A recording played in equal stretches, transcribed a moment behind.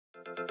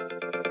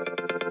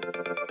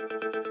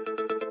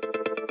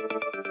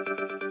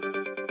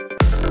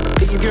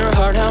Leave your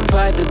heart out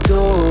by the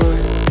door.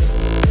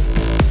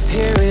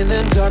 Here in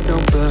the dark,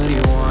 nobody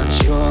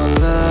wants your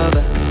love.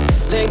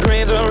 They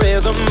crave the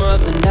rhythm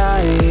of the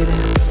night.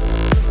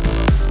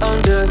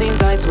 Under these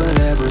lights,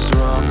 whatever's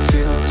wrong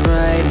feels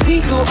right.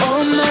 We go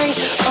all night,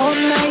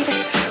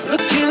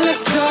 looking like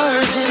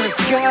stars in the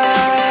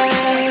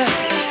sky.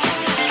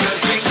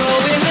 'Cause we go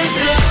in the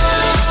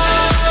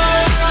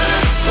dark.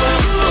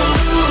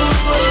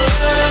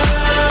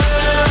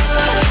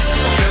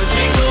 'Cause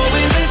we go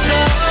in the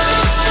dark.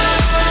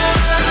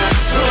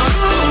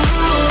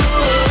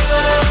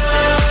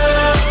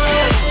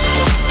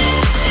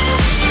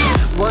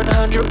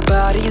 100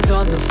 bodies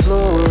on the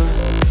floor.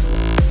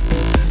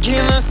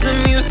 Give us the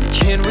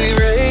music and we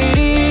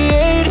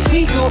radiate.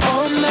 We go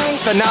all night.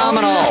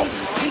 Phenomenal.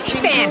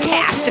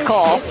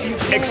 Fantastical.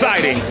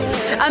 Exciting.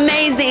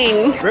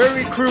 Amazing.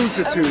 Very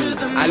Cruisitude.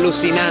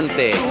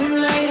 Alucinante.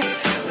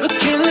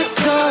 Looking like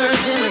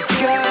stars in the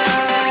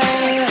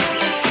sky.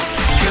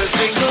 'Cause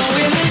we go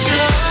in the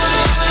dark.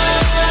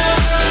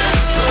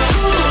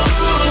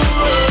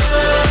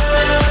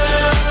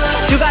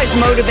 You guys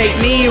motivate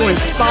me, you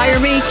inspire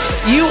me.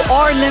 You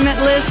are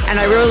limitless, and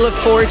I really look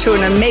forward to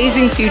an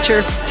amazing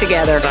future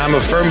together. I'm a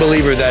firm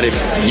believer that if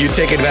you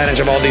take advantage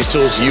of all these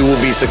tools, you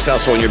will be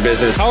successful in your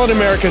business. Holiday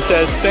America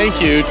says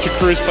thank you to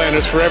Cruise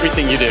Planners for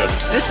everything you do.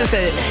 This is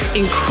an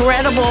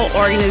incredible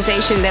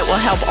organization that will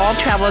help all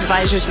travel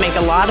advisors make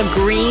a lot of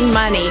green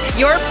money.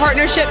 Your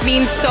partnership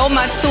means so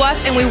much to us,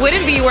 and we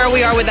wouldn't be where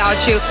we are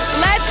without you.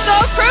 Let's go,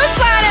 Cruise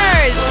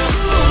Planners!